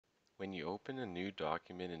When you open a new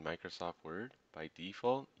document in Microsoft Word, by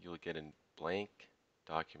default, you'll get a blank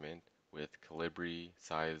document with Calibri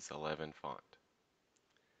size 11 font.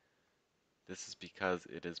 This is because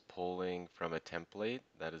it is pulling from a template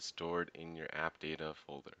that is stored in your Appdata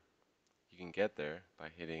folder. You can get there by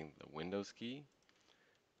hitting the Windows key,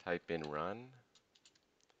 type in Run,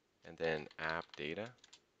 and then Appdata.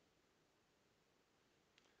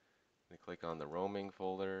 Then click on the Roaming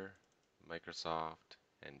folder, Microsoft,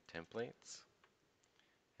 and Templates.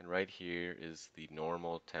 And right here is the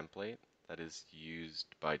normal template that is used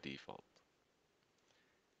by default.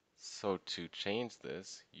 So to change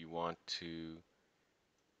this, you want to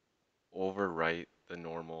overwrite the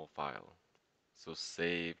normal file. So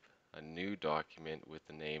save a new document with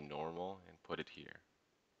the name normal and put it here.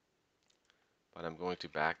 But I'm going to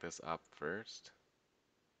back this up first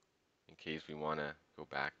in case we want to go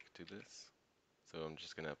back to this. So I'm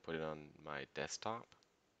just going to put it on my desktop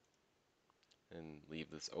and leave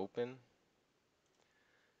this open.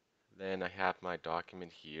 Then I have my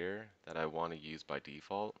document here that I want to use by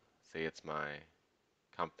default. Say it's my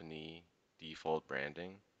company default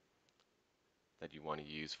branding that you want to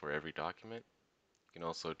use for every document. You can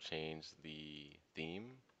also change the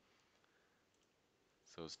theme.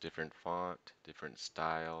 So it's different font, different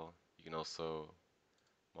style. You can also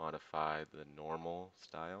modify the normal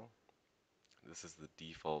style. This is the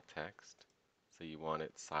default text. So you want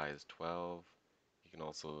it size 12. You can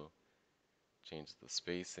also change the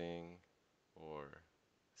spacing or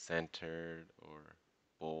centered or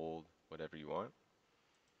bold, whatever you want.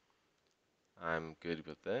 I'm good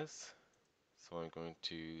with this, so I'm going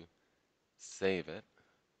to save it.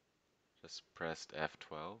 Just pressed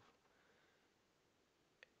F12,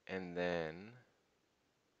 and then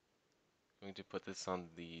I'm going to put this on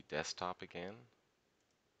the desktop again.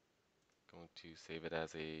 Going to save it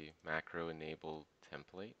as a macro enabled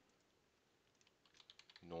template,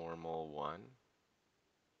 normal1,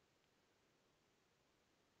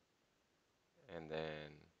 and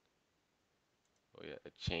then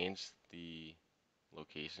it changed the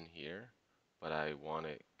location here, but I want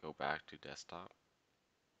to go back to desktop,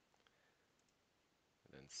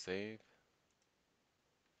 and then save,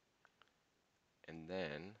 and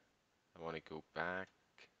then I want to go back.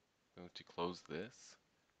 I'm going to close this,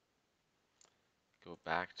 go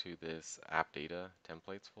back to this Appdata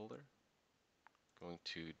templates folder, going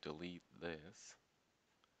to delete this,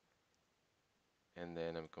 and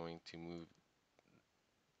then I'm going to move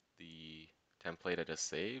the template I just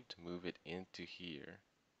saved, move it into here,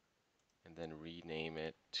 and then rename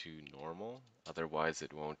it to normal, otherwise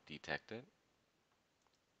it won't detect it.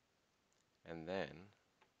 And then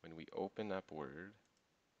when we open up Word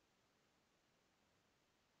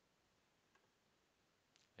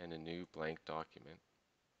and a new blank document,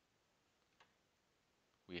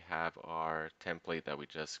 we have our template that we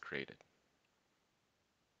just created.